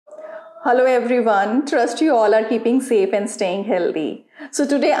Hello everyone, trust you all are keeping safe and staying healthy. So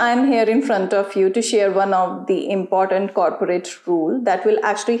today I am here in front of you to share one of the important corporate rule that will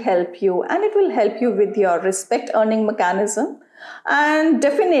actually help you, and it will help you with your respect earning mechanism. And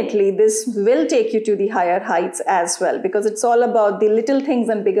definitely this will take you to the higher heights as well, because it's all about the little things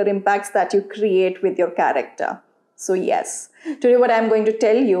and bigger impacts that you create with your character. So yes, today what I'm going to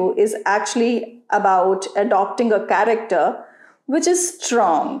tell you is actually about adopting a character which is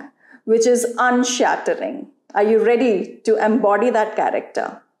strong, which is unshattering. Are you ready to embody that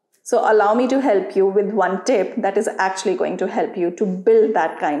character? So allow me to help you with one tip that is actually going to help you to build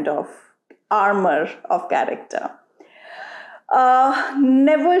that kind of armor of character.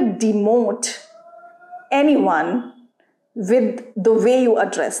 Never demote anyone with the way you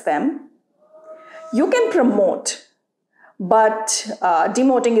address them. You can promote, but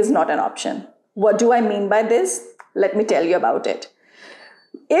demoting is not an option. What do I mean by this? Let me tell you about it.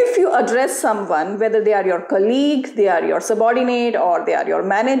 If you address someone, whether they are your colleague, they are your subordinate, or they are your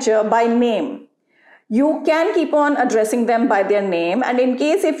manager, by name, you can keep on addressing them by their name. And in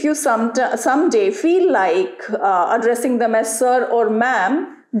case if you someday feel like addressing them as sir or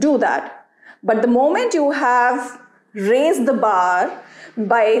ma'am, do that. But the moment you have raised the bar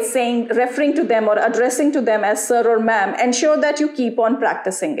by referring to them or addressing to them as sir or ma'am, ensure that you keep on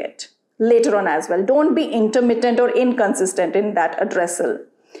practicing it later on as well. Don't be intermittent or inconsistent in that addressal.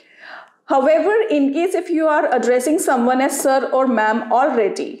 However, in case if you are addressing someone as sir or ma'am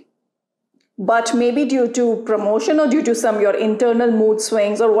already, but maybe due to promotion or due to your internal mood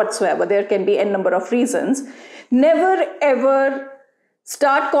swings or whatsoever, there can be a number of reasons, never ever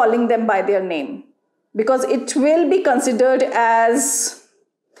start calling them by their name, because it will be considered as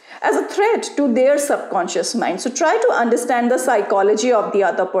a threat to their subconscious mind. So try to understand the psychology of the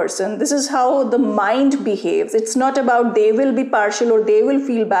other person. This is how the mind behaves. It's not about they will be partial or they will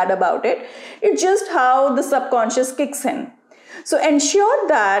feel bad about it. It's just how the subconscious kicks in. So ensure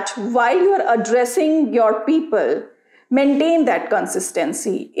that while you are addressing your people, maintain that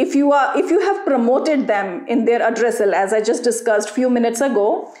consistency. If you have promoted them in their addressal, as I just discussed a few minutes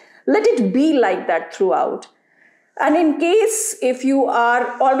ago, let it be like that throughout. And in case if you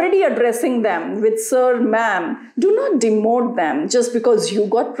are already addressing them with sir, ma'am, do not demote them just because you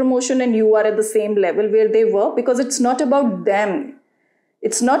got promotion and you are at the same level where they were, because it's not about them.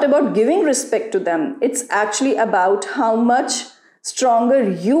 It's not about giving respect to them. It's actually about how much stronger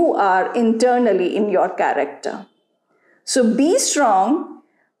you are internally in your character. So be strong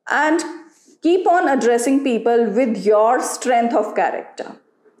and keep on addressing people with your strength of character.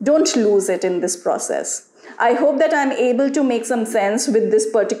 Don't lose it in this process. I hope that I'm able to make some sense with this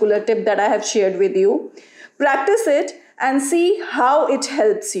particular tip that I have shared with you. Practice it and see how it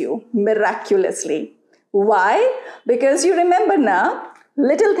helps you miraculously. Why? Because you remember now,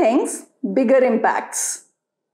 little things, bigger impacts.